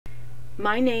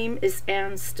My name is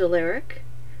Anne Steleric.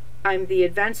 I'm the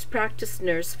Advanced Practice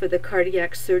Nurse for the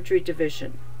Cardiac Surgery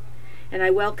Division, and I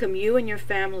welcome you and your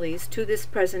families to this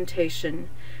presentation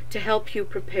to help you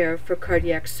prepare for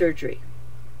cardiac surgery.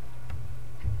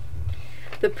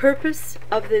 The purpose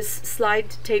of this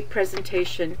slide tape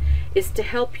presentation is to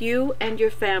help you and your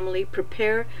family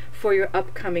prepare for your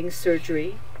upcoming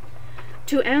surgery,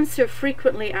 to answer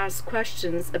frequently asked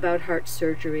questions about heart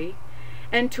surgery,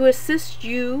 and to assist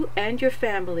you and your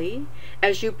family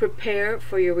as you prepare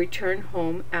for your return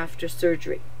home after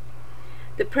surgery.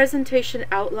 The presentation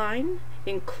outline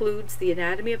includes the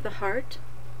anatomy of the heart,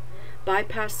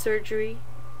 bypass surgery,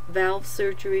 valve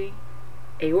surgery,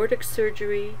 aortic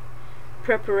surgery,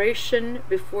 preparation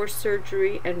before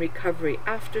surgery and recovery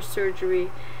after surgery,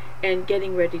 and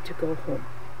getting ready to go home.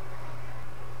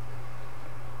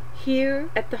 Here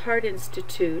at the Heart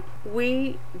Institute,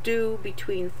 we do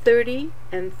between 30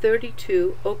 and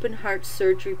 32 open heart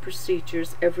surgery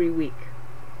procedures every week.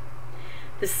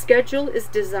 The schedule is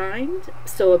designed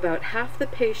so about half the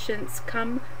patients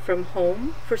come from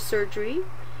home for surgery.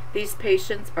 These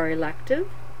patients are elective,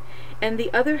 and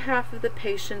the other half of the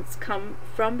patients come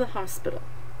from the hospital.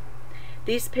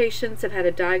 These patients have had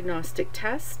a diagnostic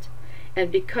test,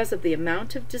 and because of the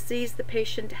amount of disease the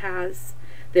patient has,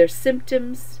 their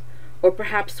symptoms, or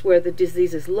perhaps where the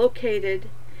disease is located,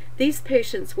 these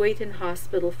patients wait in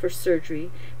hospital for surgery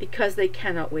because they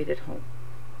cannot wait at home.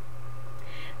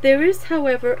 There is,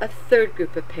 however, a third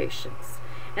group of patients,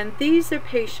 and these are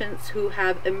patients who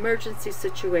have emergency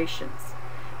situations.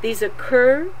 These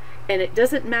occur, and it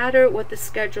doesn't matter what the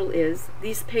schedule is,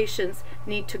 these patients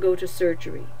need to go to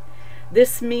surgery.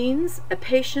 This means a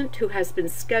patient who has been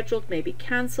scheduled may be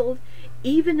canceled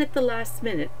even at the last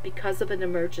minute because of an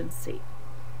emergency.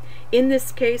 In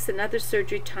this case, another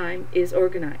surgery time is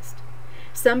organized.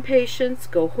 Some patients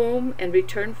go home and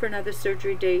return for another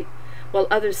surgery date, while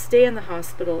others stay in the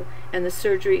hospital and the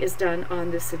surgery is done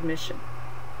on this admission.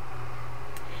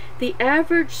 The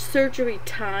average surgery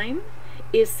time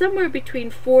is somewhere between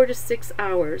 4 to 6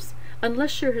 hours,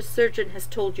 unless your surgeon has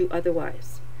told you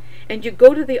otherwise. And you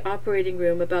go to the operating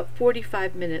room about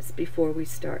 45 minutes before we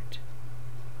start.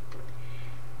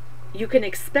 You can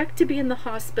expect to be in the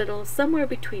hospital somewhere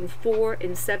between 4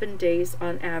 and 7 days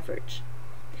on average.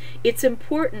 It's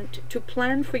important to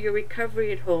plan for your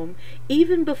recovery at home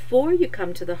even before you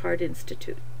come to the Heart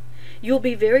Institute. You'll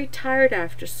be very tired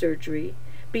after surgery,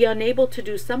 be unable to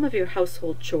do some of your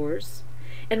household chores,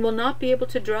 and will not be able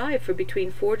to drive for between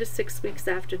 4 to 6 weeks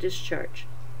after discharge.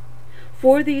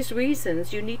 For these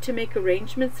reasons, you need to make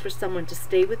arrangements for someone to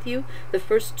stay with you the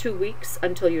first 2 weeks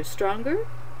until you're stronger,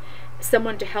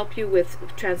 someone to help you with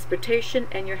transportation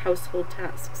and your household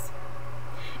tasks.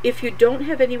 If you don't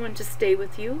have anyone to stay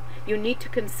with you, you need to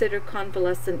consider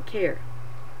convalescent care.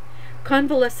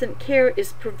 Convalescent care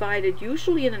is provided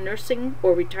usually in a nursing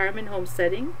or retirement home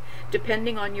setting,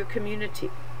 depending on your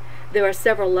community. There are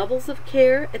several levels of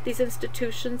care at these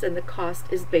institutions, and the cost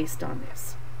is based on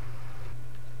this.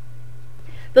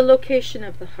 The location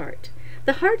of the heart.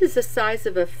 The heart is the size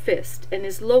of a fist and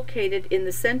is located in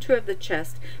the center of the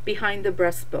chest behind the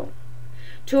breastbone.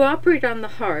 To operate on the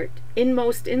heart, in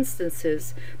most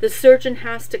instances, the surgeon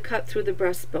has to cut through the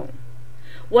breastbone.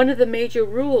 One of the major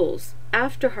rules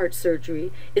after heart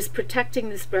surgery is protecting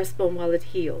this breastbone while it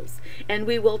heals, and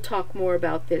we will talk more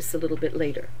about this a little bit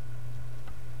later.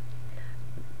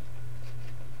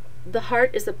 The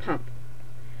heart is a pump.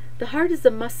 The heart is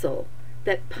a muscle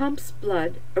that pumps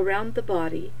blood around the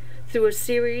body through a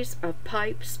series of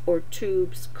pipes or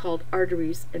tubes called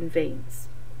arteries and veins.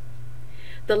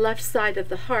 The left side of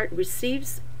the heart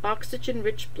receives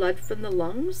oxygen-rich blood from the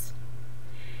lungs,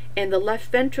 and the left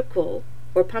ventricle,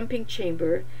 or pumping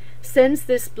chamber, sends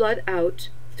this blood out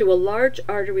through a large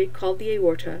artery called the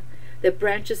aorta that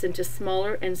branches into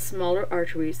smaller and smaller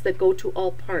arteries that go to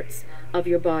all parts of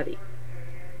your body.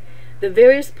 The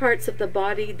various parts of the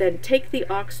body then take the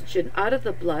oxygen out of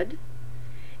the blood,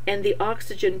 and the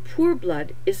oxygen-poor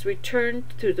blood is returned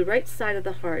through the right side of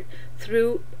the heart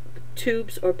through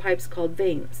tubes or pipes called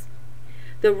veins.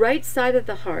 The right side of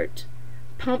the heart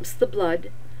pumps the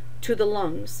blood to the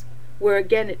lungs, where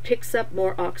again it picks up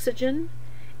more oxygen,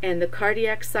 and the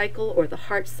cardiac cycle or the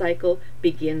heart cycle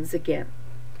begins again.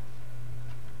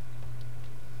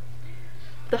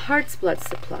 The heart's blood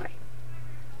supply.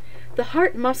 The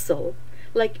heart muscle,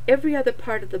 like every other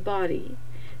part of the body,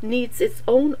 needs its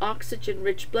own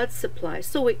oxygen-rich blood supply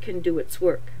so it can do its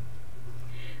work.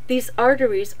 These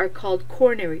arteries are called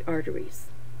coronary arteries.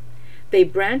 They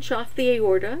branch off the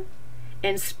aorta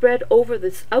and spread over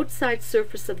the outside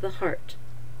surface of the heart.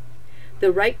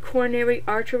 The right coronary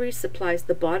artery supplies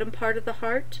the bottom part of the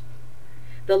heart,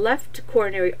 The left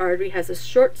coronary artery has a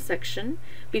short section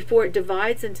before it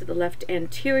divides into the left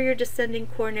anterior descending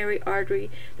coronary artery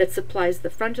that supplies the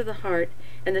front of the heart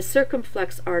and the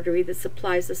circumflex artery that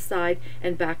supplies the side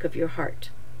and back of your heart.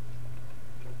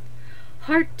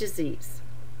 Heart disease.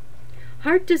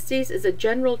 Heart disease is a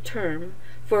general term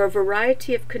for a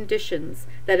variety of conditions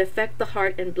that affect the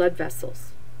heart and blood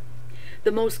vessels.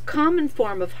 The most common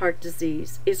form of heart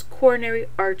disease is coronary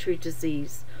artery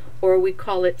disease, or we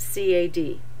call it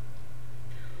CAD.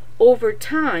 Over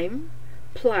time,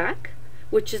 plaque,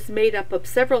 which is made up of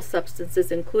several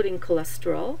substances including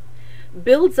cholesterol,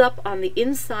 builds up on the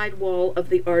inside wall of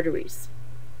the arteries.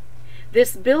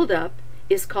 This buildup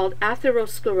is called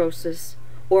atherosclerosis,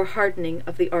 or hardening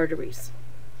of the arteries.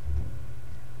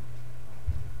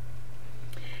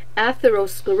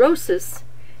 Atherosclerosis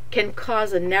can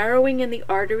cause a narrowing in the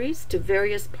arteries to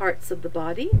various parts of the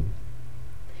body,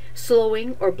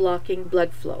 slowing or blocking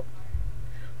blood flow.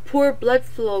 Poor blood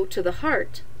flow to the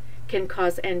heart can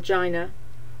cause angina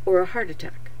or a heart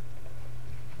attack.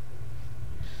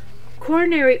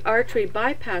 Coronary artery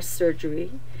bypass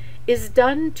surgery is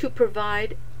done to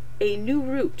provide a new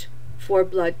route for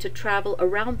blood to travel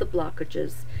around the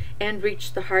blockages and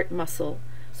reach the heart muscle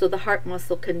so the heart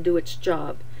muscle can do its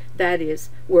job, that is,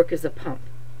 work as a pump.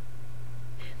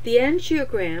 The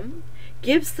angiogram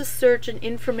gives the surgeon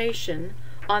information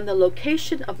on the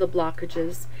location of the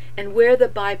blockages and where the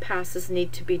bypasses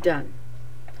need to be done.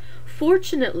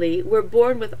 Fortunately, we're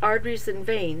born with arteries and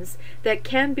veins that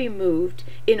can be moved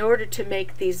in order to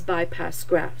make these bypass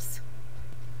grafts.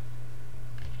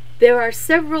 There are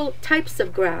several types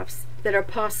of grafts that are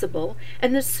possible,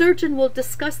 and the surgeon will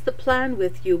discuss the plan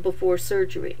with you before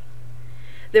surgery.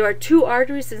 There are two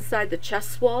arteries inside the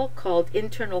chest wall called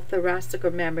internal thoracic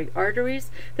or mammary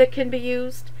arteries that can be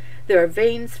used. There are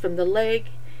veins from the leg,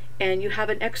 and you have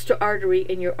an extra artery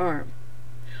in your arm.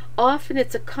 Often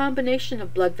it's a combination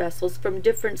of blood vessels from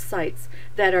different sites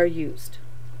that are used.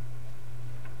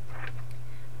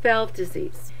 Valve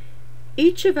disease.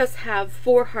 Each of us have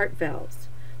 4 heart valves,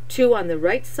 2 on the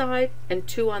right side and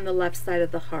 2 on the left side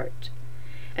of the heart.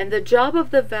 And the job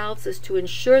of the valves is to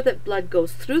ensure that blood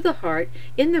goes through the heart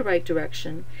in the right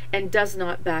direction and does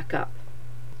not back up.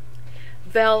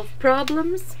 Valve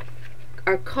problems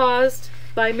are caused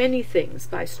by many things,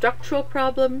 by structural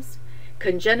problems,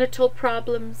 congenital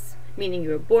problems, meaning you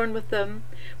were born with them,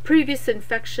 previous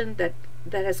infection that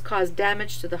has caused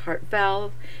damage to the heart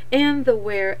valve, and the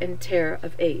wear and tear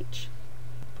of age.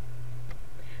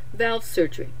 Valve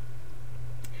surgery.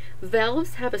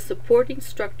 Valves have a supporting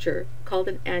structure called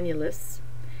an annulus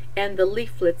and the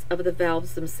leaflets of the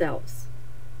valves themselves.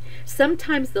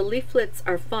 Sometimes the leaflets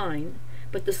are fine,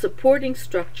 but the supporting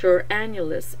structure or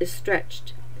annulus is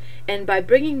stretched, and by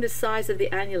bringing the size of the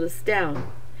annulus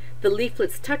down, the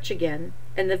leaflets touch again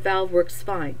and the valve works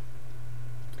fine.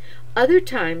 Other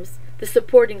times the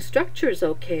supporting structure is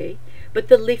okay, but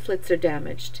the leaflets are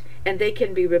damaged and they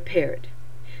can be repaired.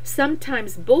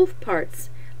 Sometimes both parts,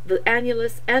 the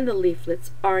annulus and the leaflets,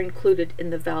 are included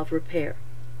in the valve repair.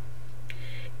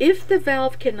 If the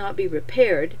valve cannot be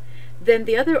repaired, then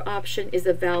the other option is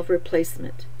a valve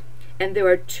replacement. And there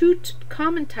are 2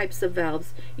 common types of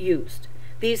valves used.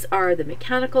 These are the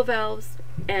mechanical valves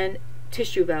and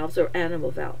tissue valves or animal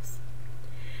valves.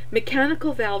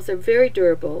 Mechanical valves are very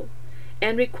durable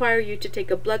and require you to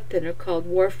take a blood thinner called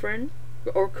warfarin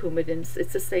or Coumadin,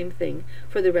 it's the same thing,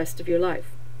 for the rest of your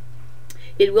life.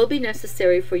 It will be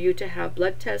necessary for you to have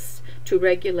blood tests to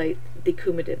regulate the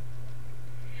Coumadin.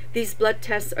 These blood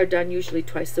tests are done usually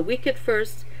twice a week at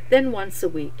first, then once a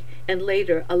week, and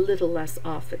later a little less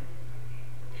often.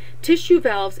 Tissue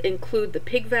valves include the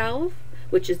pig valve,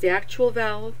 which is the actual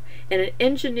valve, and an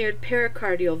engineered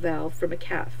pericardial valve from a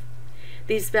calf.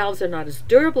 These valves are not as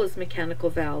durable as mechanical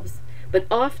valves, but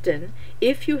often,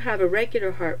 if you have a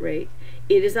regular heart rate,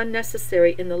 it is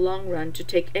unnecessary in the long run to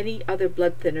take any other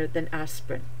blood thinner than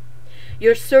aspirin.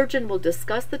 Your surgeon will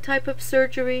discuss the type of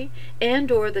surgery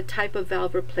and/or the type of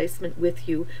valve replacement with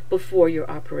you before your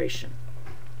operation.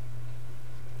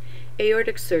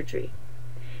 Aortic surgery.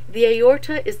 The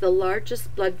aorta is the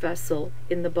largest blood vessel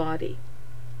in the body.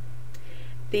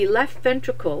 The left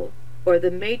ventricle, or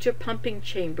the major pumping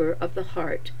chamber of the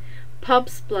heart,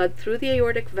 pumps blood through the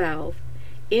aortic valve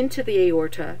into the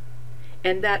aorta,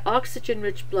 and that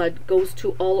oxygen-rich blood goes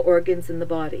to all organs in the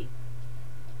body.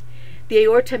 The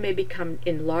aorta may become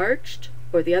enlarged,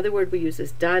 or the other word we use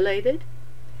is dilated,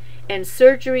 and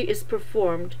surgery is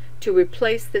performed to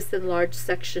replace this enlarged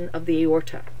section of the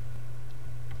aorta.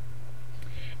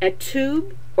 A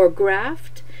tube or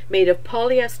graft made of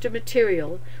polyester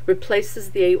material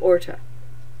replaces the aorta.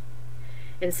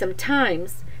 And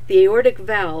sometimes the aortic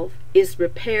valve is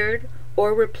repaired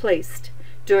or replaced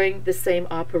during the same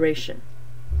operation.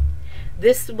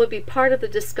 This will be part of the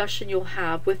discussion you'll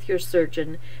have with your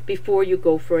surgeon before you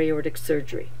go for aortic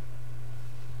surgery.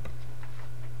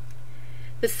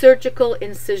 The surgical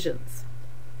incisions.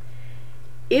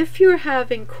 If you're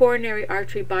having coronary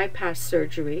artery bypass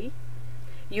surgery,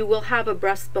 you will have a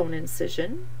breastbone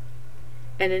incision,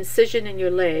 an incision in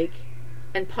your leg,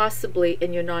 and possibly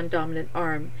in your non-dominant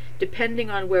arm, depending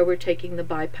on where we're taking the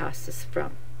bypasses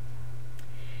from.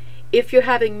 If you're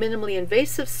having minimally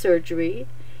invasive surgery,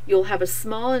 you'll have a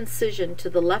small incision to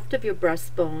the left of your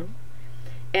breastbone,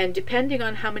 and depending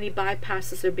on how many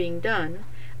bypasses are being done,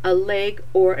 a leg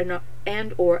or an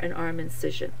arm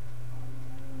incision.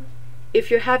 If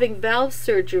you're having valve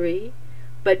surgery,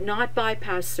 but not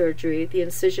bypass surgery, the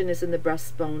incision is in the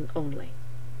breastbone only.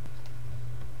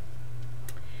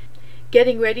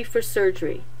 Getting ready for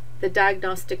surgery, the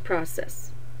diagnostic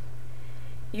process.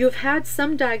 You've had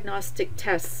some diagnostic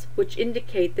tests which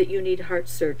indicate that you need heart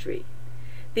surgery.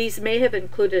 These may have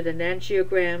included an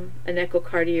angiogram, an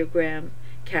echocardiogram,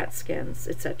 CAT scans,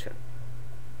 etc.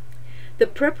 The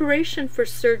preparation for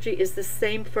surgery is the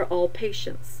same for all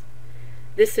patients.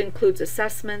 This includes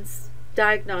assessments,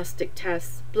 diagnostic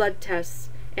tests, blood tests,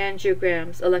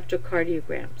 angiograms,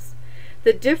 electrocardiograms.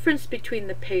 The difference between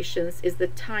the patients is the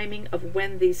timing of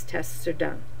when these tests are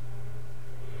done.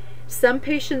 Some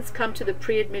patients come to the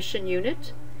pre-admission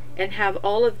unit and have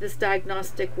all of this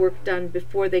diagnostic work done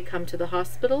before they come to the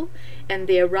hospital, and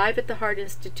they arrive at the Heart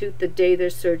Institute the day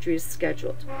their surgery is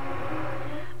scheduled.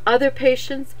 Other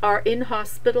patients are in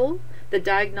hospital, the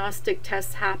diagnostic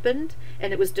tests happened,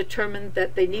 and it was determined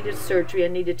that they needed surgery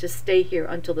and needed to stay here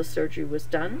until the surgery was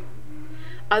done.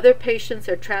 Other patients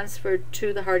are transferred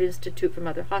to the Heart Institute from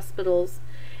other hospitals,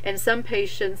 and some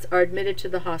patients are admitted to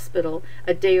the hospital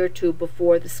a day or two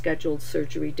before the scheduled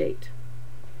surgery date.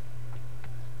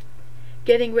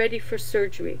 Getting ready for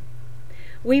surgery.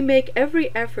 We make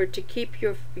every effort to keep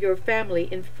your family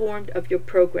informed of your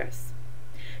progress.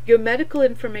 Your medical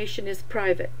information is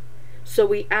private, so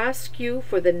we ask you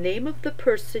for the name of the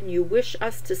person you wish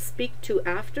us to speak to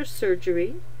after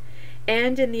surgery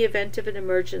and in the event of an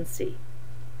emergency.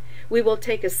 We will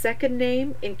take a second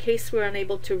name in case we're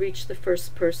unable to reach the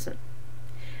first person.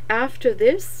 After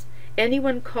this,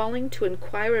 anyone calling to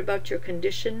inquire about your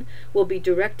condition will be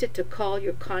directed to call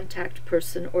your contact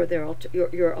person or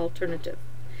your alternative.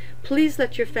 Please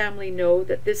let your family know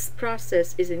that this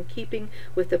process is in keeping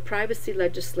with the privacy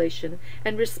legislation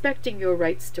and respecting your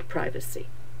rights to privacy.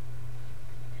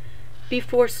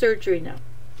 Before surgery now.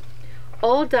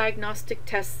 All diagnostic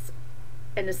tests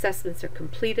and assessments are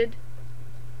completed.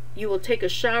 You will take a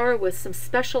shower with some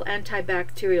special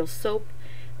antibacterial soap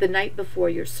the night before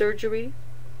your surgery.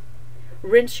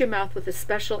 Rinse your mouth with a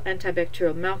special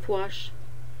antibacterial mouthwash.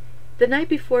 The night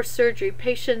before surgery,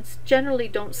 patients generally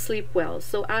don't sleep well,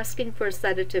 so asking for a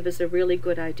sedative is a really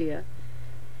good idea.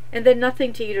 And then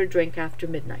nothing to eat or drink after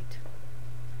midnight.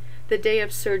 The day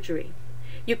of surgery.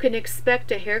 You can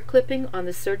expect a hair clipping on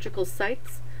the surgical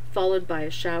sites, followed by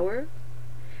a shower.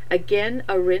 Again,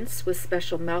 a rinse with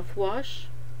special mouthwash.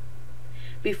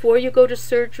 Before you go to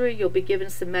surgery, you'll be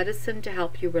given some medicine to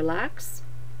help you relax.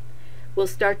 We'll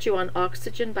start you on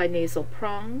oxygen by nasal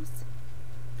prongs.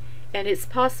 And it's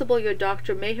possible your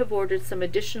doctor may have ordered some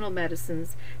additional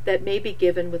medicines that may be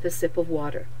given with a sip of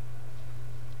water.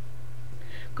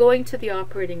 Going to the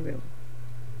operating room.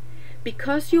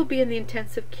 Because you'll be in the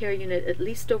intensive care unit at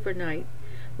least overnight,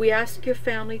 we ask your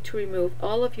family to remove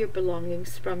all of your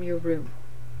belongings from your room.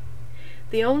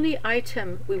 The only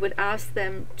item we would ask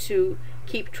them to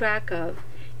keep track of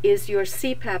is your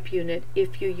CPAP unit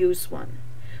if you use one.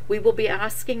 We will be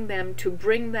asking them to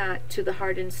bring that to the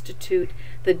Heart Institute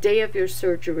the day of your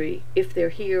surgery, if they're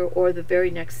here, or the very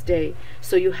next day,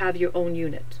 so you have your own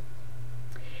unit.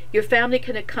 Your family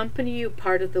can accompany you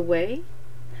part of the way.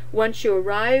 Once you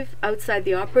arrive outside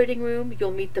the operating room,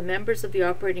 you'll meet the members of the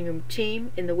operating room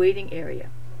team in the waiting area.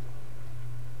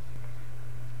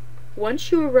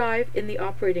 Once you arrive in the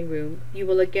operating room, you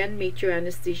will again meet your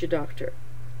anesthesia doctor.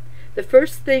 The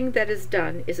first thing that is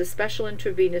done is a special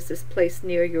intravenous is placed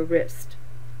near your wrist.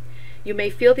 You may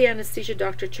feel the anesthesia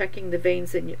doctor checking the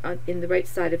veins in the right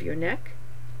side of your neck.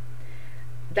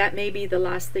 That may be the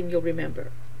last thing you'll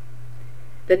remember.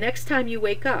 The next time you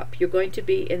wake up, you're going to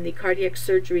be in the cardiac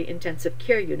surgery intensive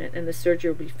care unit, and the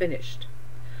surgery will be finished.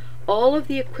 All of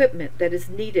the equipment that is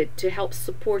needed to help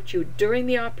support you during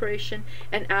the operation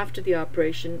and after the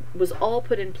operation was all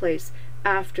put in place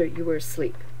after you were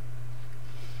asleep.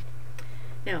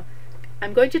 Now,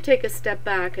 I'm going to take a step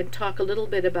back and talk a little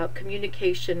bit about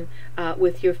communication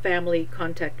with your family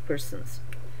contact persons.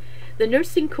 The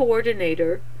nursing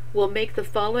coordinator will make the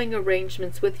following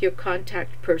arrangements with your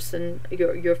contact person,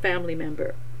 your family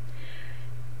member.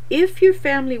 If your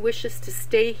family wishes to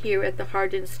stay here at the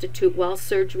Heart Institute while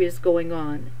surgery is going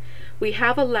on, we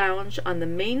have a lounge on the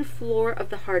main floor of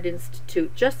the Heart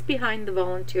Institute just behind the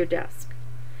volunteer desk.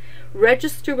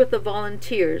 Register with the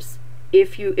volunteers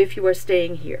if you are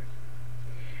staying here.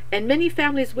 And many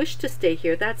families wish to stay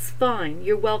here. That's fine.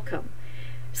 You're welcome.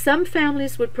 Some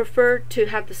families would prefer to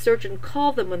have the surgeon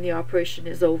call them when the operation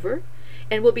is over,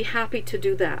 and will be happy to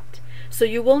do that. So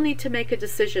you will need to make a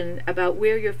decision about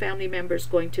where your family member is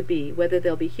going to be, whether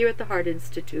they'll be here at the Heart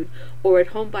Institute or at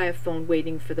home by a phone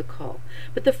waiting for the call.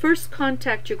 But the first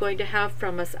contact you're going to have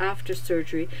from us after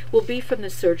surgery will be from the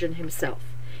surgeon himself.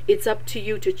 It's up to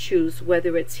you to choose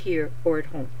whether it's here or at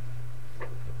home.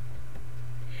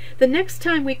 The next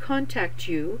time we contact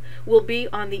you will be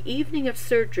on the evening of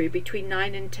surgery between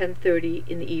 9 and 10:30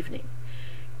 in the evening.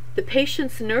 The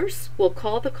patient's nurse will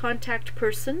call the contact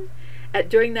person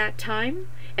during that time,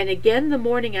 and again the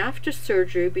morning after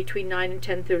surgery between 9 and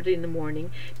 10:30 in the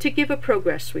morning to give a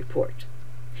progress report.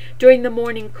 During the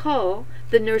morning call,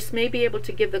 the nurse may be able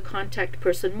to give the contact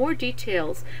person more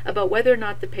details about whether or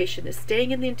not the patient is staying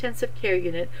in the intensive care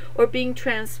unit or being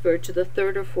transferred to the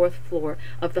 3rd or 4th floor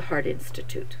of the Heart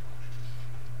Institute.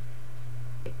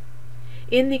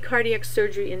 In the cardiac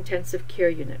surgery intensive care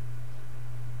unit.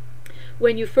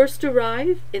 When you first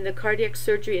arrive in the cardiac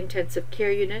surgery intensive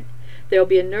care unit, there will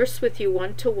be a nurse with you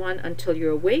one-to-one until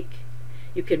you're awake,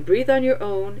 you can breathe on your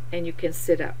own, and you can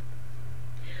sit up.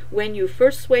 When you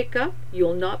first wake up,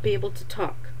 you'll not be able to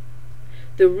talk.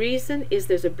 The reason is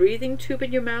there's a breathing tube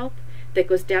in your mouth that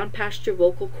goes down past your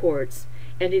vocal cords,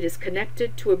 and it is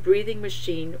connected to a breathing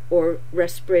machine or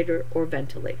respirator or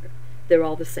ventilator. They're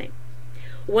all the same.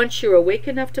 Once you're awake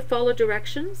enough to follow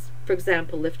directions, for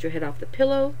example, lift your head off the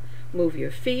pillow, move your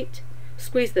feet,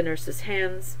 squeeze the nurse's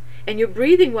hands, and you're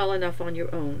breathing well enough on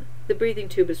your own, the breathing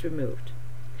tube is removed.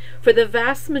 For the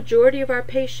vast majority of our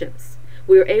patients,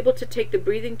 we are able to take the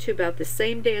breathing tube out the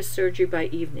same day as surgery by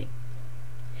evening.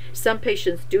 Some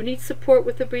patients do need support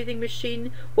with the breathing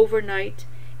machine overnight,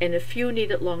 and a few need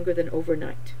it longer than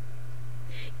overnight.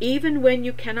 Even when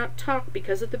you cannot talk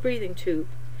because of the breathing tube,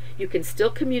 you can still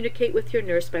communicate with your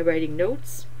nurse by writing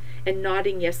notes and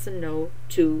nodding yes and no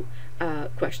to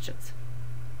questions.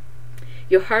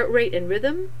 Your heart rate and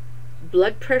rhythm,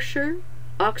 blood pressure,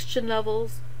 oxygen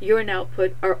levels, urine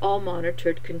output are all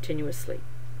monitored continuously.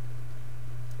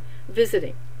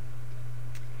 Visiting.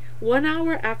 1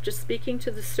 hour after speaking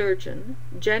to the surgeon,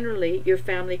 generally your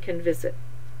family can visit.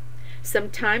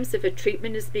 Sometimes if a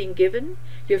treatment is being given,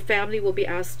 your family will be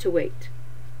asked to wait.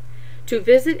 To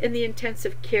visit in the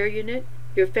intensive care unit,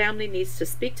 your family needs to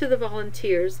speak to the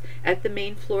volunteers at the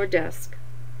main floor desk.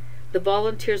 The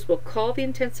volunteers will call the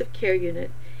intensive care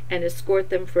unit and escort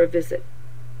them for a visit.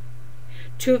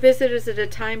 2 visitors at a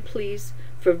time, please,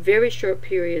 for very short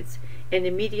periods, and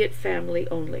immediate family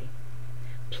only.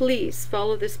 Please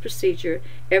follow this procedure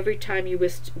every time you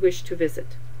wish to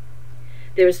visit.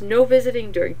 There is no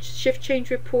visiting during shift change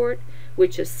report,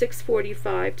 which is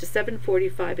 6:45 to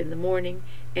 7:45 in the morning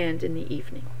and in the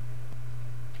evening.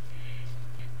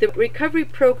 The recovery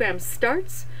program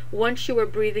starts once you are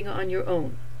breathing on your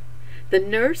own. The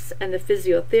nurse and the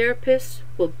physiotherapist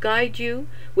will guide you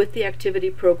with the activity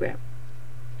program.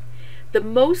 The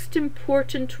most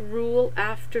important rule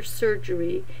after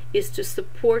surgery is to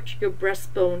support your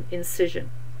breastbone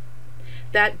incision.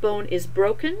 That bone is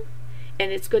broken,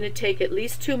 and it's going to take at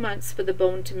least 2 months for the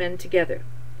bone to mend together.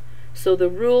 So the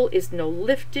rule is no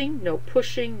lifting, no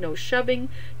pushing, no shoving,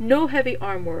 no heavy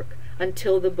arm work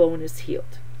until the bone is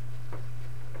healed.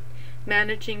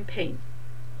 Managing pain.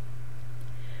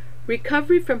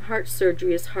 Recovery from heart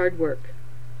surgery is hard work.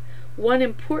 One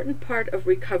important part of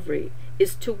recovery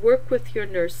is to work with your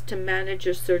nurse to manage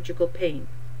your surgical pain.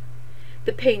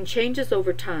 The pain changes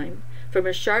over time from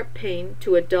a sharp pain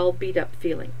to a dull beat-up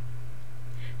feeling.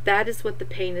 That is what the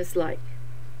pain is like.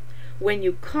 When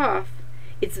you cough,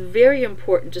 it's very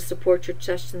important to support your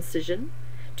chest incision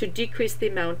to decrease the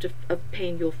amount of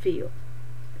pain you'll feel.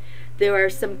 There are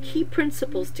some key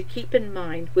principles to keep in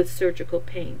mind with surgical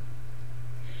pain.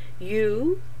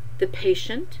 You, the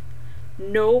patient,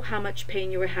 know how much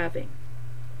pain you are having.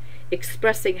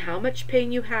 Expressing how much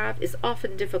pain you have is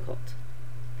often difficult.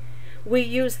 We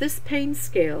use this pain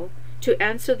scale to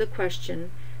answer the question,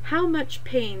 how much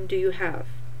pain do you have?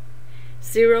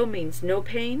 0 means no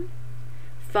pain,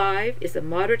 5 is a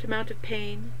moderate amount of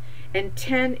pain, and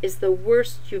 10 is the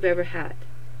worst you've ever had.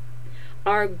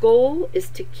 Our goal is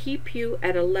to keep you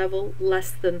at a level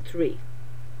less than 3.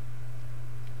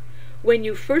 When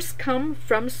you first come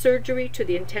from surgery to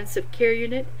the intensive care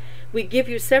unit, we give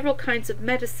you several kinds of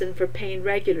medicine for pain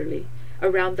regularly,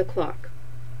 around the clock.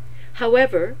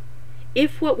 However,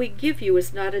 if what we give you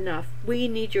is not enough, we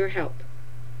need your help.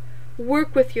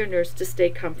 Work with your nurse to stay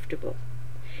comfortable.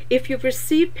 If you've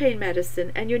received pain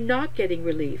medicine and you're not getting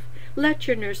relief, let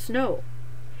your nurse know.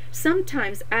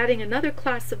 Sometimes adding another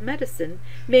class of medicine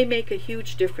may make a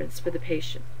huge difference for the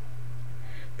patient.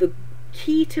 The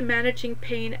key to managing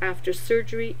pain after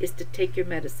surgery is to take your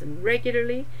medicine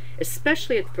regularly,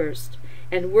 especially at first,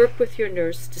 and work with your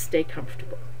nurse to stay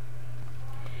comfortable.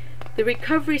 The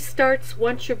recovery starts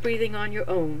once you're breathing on your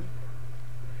own.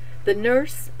 The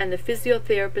nurse and the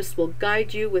physiotherapist will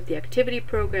guide you with the activity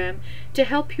program to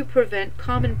help you prevent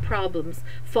common problems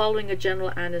following a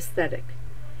general anesthetic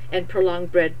and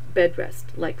prolonged bed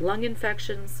rest, like lung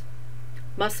infections,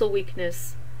 muscle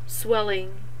weakness,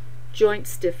 swelling, joint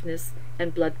stiffness,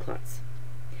 and blood clots.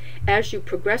 As you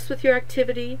progress with your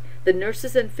activity, the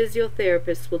nurses and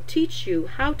physiotherapists will teach you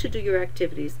how to do your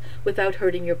activities without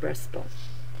hurting your breastbone.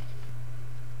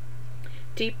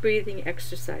 Deep breathing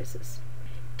exercises.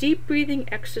 Deep breathing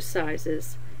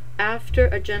exercises after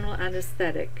a general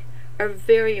anesthetic are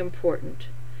very important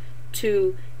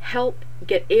to help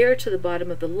get air to the bottom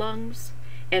of the lungs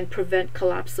and prevent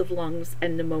collapse of lungs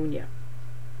and pneumonia.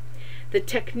 The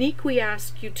technique we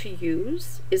ask you to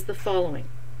use is the following.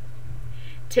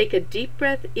 Take a deep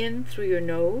breath in through your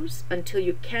nose until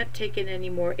you can't take in any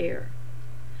more air.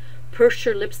 Purse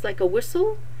your lips like a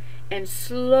whistle and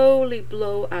slowly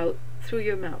blow out through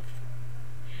your mouth.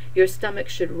 Your stomach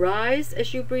should rise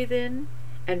as you breathe in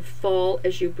and fall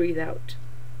as you breathe out.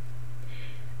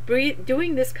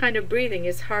 Doing this kind of breathing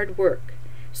is hard work,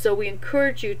 so we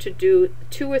encourage you to do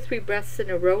 2 or 3 breaths in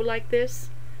a row like this.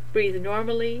 Breathe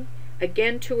normally.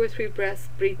 Again, 2 or 3 breaths,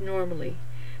 breathe normally.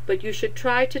 But you should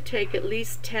try to take at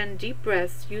least 10 deep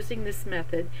breaths using this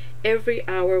method every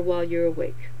hour while you're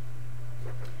awake.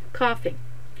 Coughing.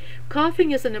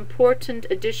 Coughing is an important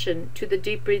addition to the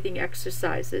deep breathing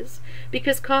exercises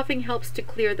because coughing helps to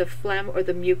clear the phlegm or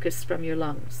the mucus from your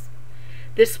lungs.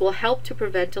 This will help to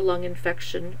prevent a lung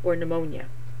infection or pneumonia.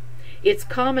 It's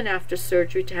common after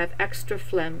surgery to have extra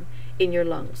phlegm in your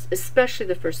lungs, especially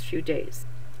the first few days.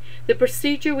 The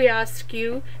procedure we ask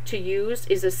you to use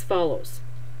is as follows.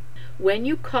 When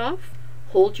you cough,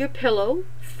 hold your pillow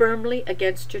firmly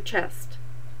against your chest.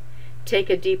 Take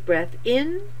a deep breath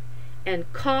in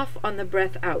and cough on the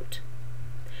breath out.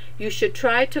 You should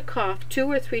try to cough 2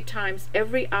 or 3 times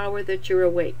every hour that you're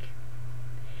awake.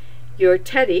 Your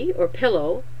teddy or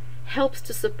pillow helps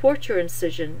to support your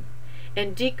incision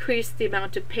and decrease the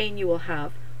amount of pain you will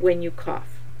have when you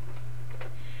cough.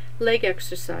 Leg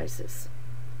exercises.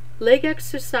 Leg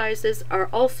exercises are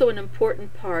also an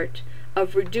important part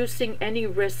of reducing any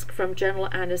risk from general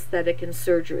anesthetic and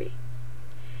surgery.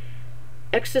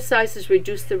 Exercises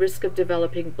reduce the risk of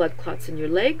developing blood clots in your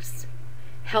legs,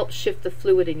 help shift the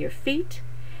fluid in your feet,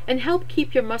 and help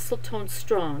keep your muscle tone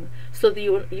strong so that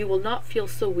you will not feel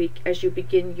so weak as you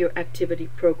begin your activity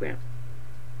program.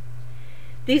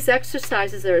 These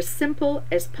exercises are as simple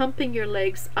as pumping your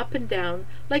legs up and down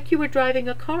like you were driving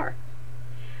a car.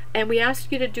 And we ask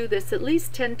you to do this at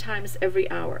least 10 times every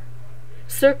hour.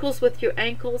 Circles with your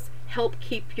ankles help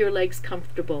keep your legs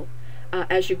comfortable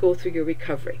as you go through your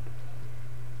recovery.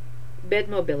 Bed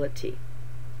mobility.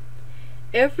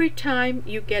 Every time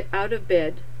you get out of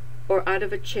bed or out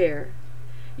of a chair,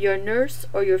 your nurse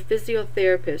or your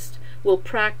physiotherapist will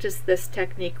practice this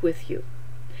technique with you.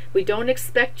 We don't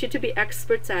expect you to be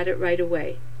experts at it right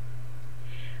away.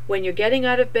 When you're getting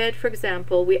out of bed, for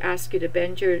example, we ask you to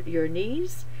bend your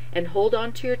knees and hold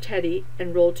on to your teddy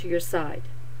and roll to your side.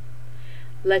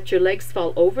 Let your legs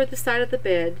fall over the side of the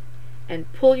bed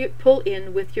and pull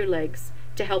in with your legs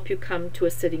to help you come to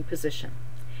a sitting position.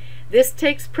 This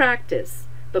takes practice,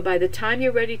 but by the time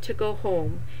you're ready to go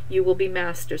home, you will be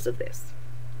masters of this.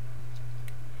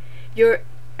 Your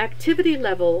activity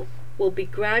level will be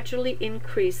gradually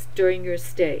increased during your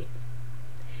stay.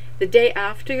 The day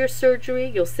after your surgery,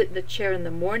 you'll sit in a chair in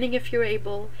the morning if you're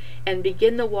able, and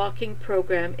begin the walking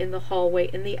program in the hallway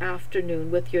in the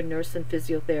afternoon with your nurse and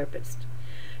physiotherapist.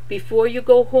 Before you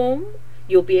go home,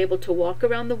 you'll be able to walk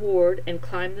around the ward and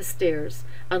climb the stairs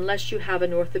unless you have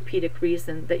an orthopedic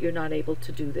reason that you're not able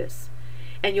to do this.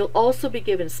 And you'll also be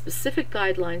given specific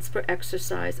guidelines for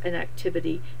exercise and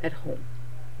activity at home.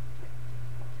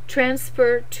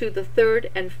 Transfer to the 3rd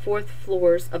and 4th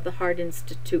floors of the Heart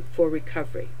Institute for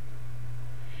recovery.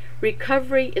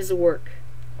 Recovery is work.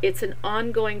 It's an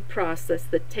ongoing process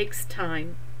that takes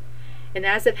time, and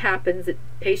as it happens,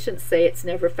 patients say it's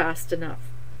never fast enough.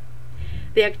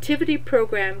 The activity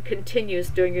program continues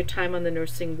during your time on the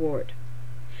nursing ward.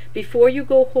 Before you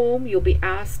go home, you'll be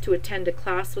asked to attend a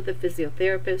class with a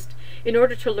physiotherapist in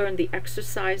order to learn the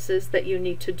exercises that you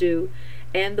need to do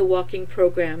and the walking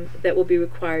program that will be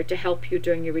required to help you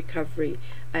during your recovery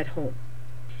at home.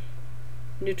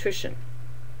 Nutrition.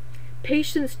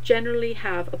 Patients generally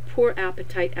have a poor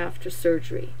appetite after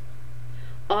surgery.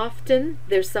 Often,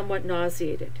 they're somewhat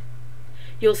nauseated.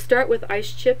 You'll start with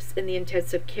ice chips in the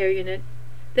intensive care unit,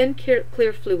 then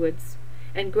clear fluids,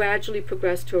 and gradually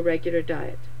progress to a regular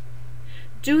diet.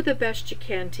 Do the best you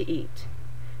can to eat.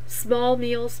 Small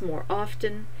meals more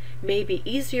often may be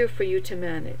easier for you to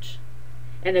manage,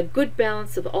 and a good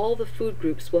balance of all the food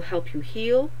groups will help you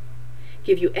heal,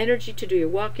 give you energy to do your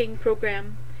walking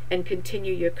program, and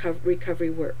continue your recovery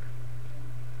work.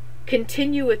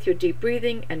 Continue with your deep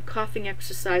breathing and coughing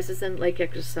exercises and leg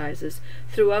exercises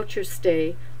throughout your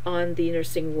stay on the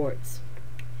nursing wards.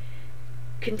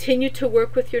 Continue to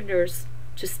work with your nurse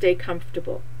to stay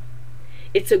comfortable.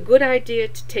 It's a good idea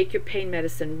to take your pain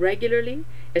medicine regularly,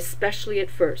 especially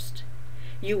at first.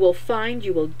 You will find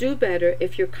you will do better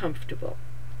if you're comfortable.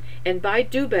 And by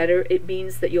do better, it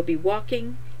means that you'll be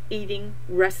walking, eating,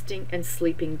 resting, and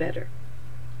sleeping better.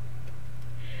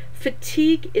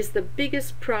 Fatigue is the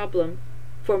biggest problem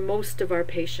for most of our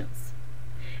patients.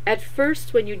 At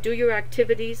first, when you do your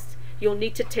activities, you'll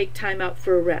need to take time out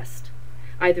for a rest,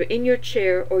 either in your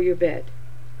chair or your bed.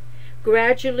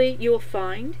 Gradually, you'll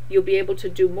find you'll be able to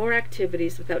do more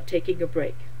activities without taking a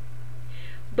break.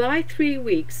 By 3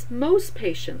 weeks, most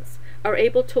patients are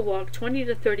able to walk 20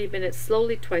 to 30 minutes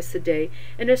slowly twice a day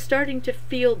and are starting to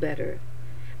feel better,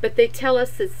 but they tell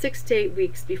us it's 6 to 8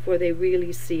 weeks before they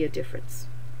really see a difference.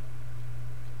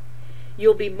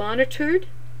 You'll be monitored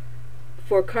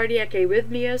for cardiac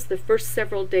arrhythmias the first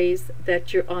several days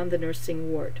that you're on the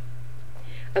nursing ward.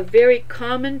 A very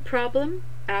common problem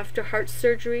after heart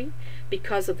surgery,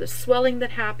 because of the swelling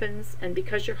that happens and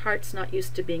because your heart's not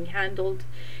used to being handled,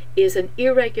 is an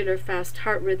irregular fast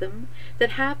heart rhythm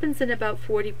that happens in about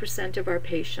 40% of our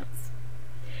patients.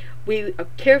 We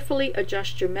carefully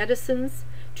adjust your medicines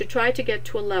to try to get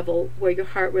to a level where your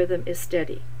heart rhythm is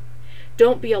steady.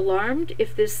 Don't be alarmed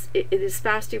if this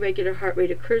fast irregular heart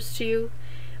rate occurs to you.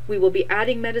 We will be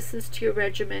adding medicines to your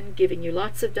regimen, giving you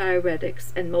lots of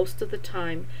diuretics, and most of the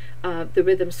time the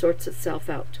rhythm sorts itself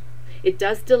out. It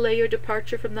does delay your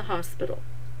departure from the hospital.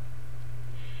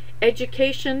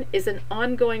 Education is an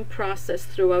ongoing process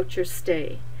throughout your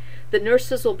stay. The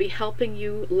nurses will be helping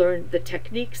you learn the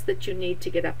techniques that you need to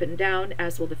get up and down,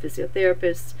 as will the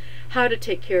physiotherapists, how to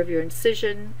take care of your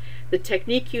incision, the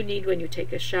technique you need when you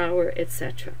take a shower,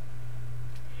 etc.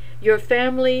 Your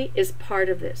family is part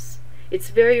of this. It's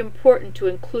very important to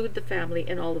include the family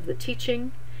in all of the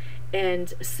teaching,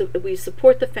 and so we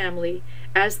support the family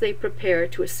as they prepare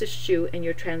to assist you in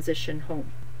your transition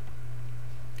home.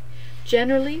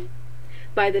 Generally,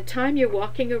 by the time you're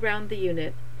walking around the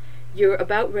unit, you're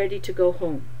about ready to go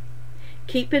home.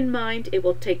 Keep in mind it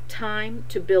will take time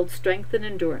to build strength and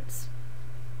endurance.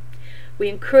 We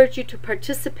encourage you to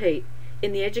participate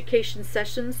in the education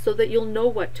sessions so that you'll know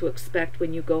what to expect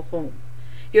when you go home.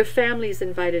 Your family is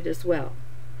invited as well.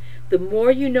 The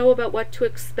more you know about what to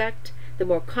expect, the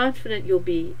more confident you'll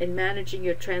be in managing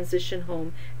your transition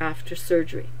home after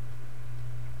surgery.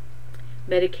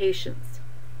 Medications.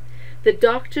 The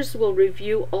doctors will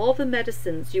review all the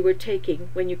medicines you were taking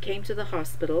when you came to the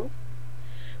hospital,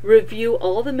 review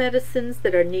all the medicines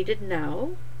that are needed now,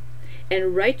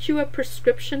 and write you a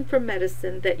prescription for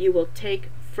medicine that you will take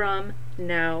from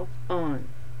now on.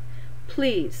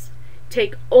 Please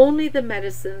take only the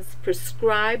medicines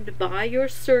prescribed by your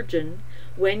surgeon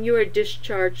when you are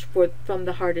discharged from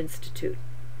the Heart Institute.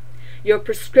 Your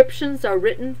prescriptions are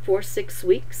written for 6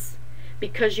 weeks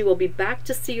because you will be back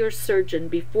to see your surgeon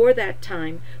before that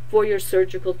time for your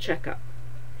surgical checkup.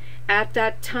 At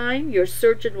that time, your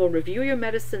surgeon will review your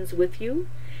medicines with you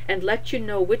and let you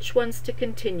know which ones to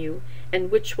continue and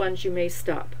which ones you may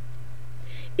stop.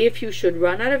 If you should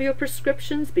run out of your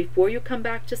prescriptions before you come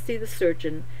back to see the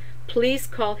surgeon, please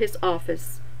call his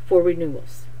office for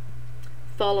renewals.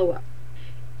 Follow-up.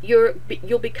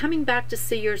 You'll be coming back to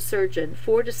see your surgeon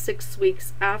 4 to 6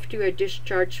 weeks after you are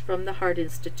discharged from the Heart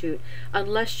Institute,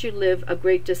 unless you live a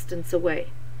great distance away.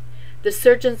 The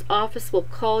surgeon's office will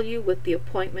call you with the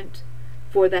appointment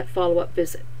for that follow-up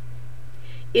visit.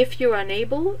 If you're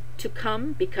unable to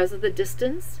come because of the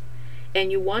distance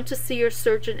and you want to see your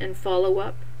surgeon and follow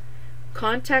up,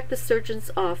 contact the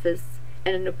surgeon's office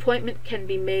and an appointment can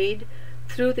be made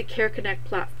through the Care Connect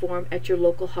platform at your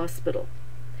local hospital.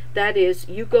 That is,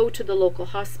 you go to the local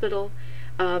hospital,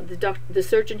 the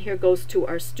surgeon here goes to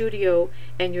our studio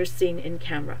and you're seen in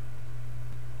camera.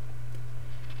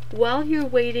 While you're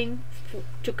waiting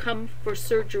to come for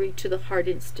surgery to the Heart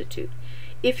Institute,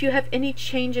 if you have any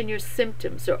change in your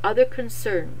symptoms or other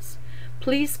concerns,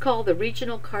 please call the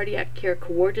Regional Cardiac Care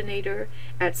Coordinator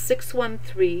at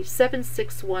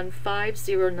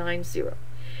 613-761-5090.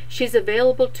 She's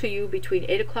available to you between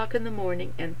 8 o'clock in the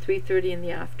morning and 3:30 in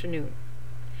the afternoon.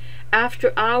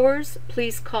 After hours,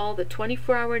 please call the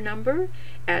 24-hour number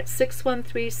at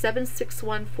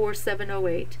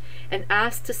 613-761-4708 and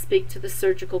ask to speak to the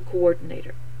surgical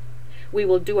coordinator. We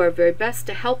will do our very best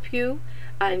to help you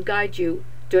and guide you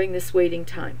during this waiting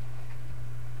time.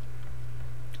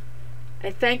 I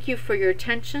thank you for your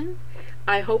attention.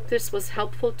 I hope this was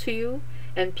helpful to you,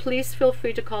 and please feel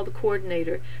free to call the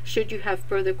coordinator should you have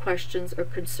further questions or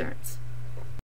concerns.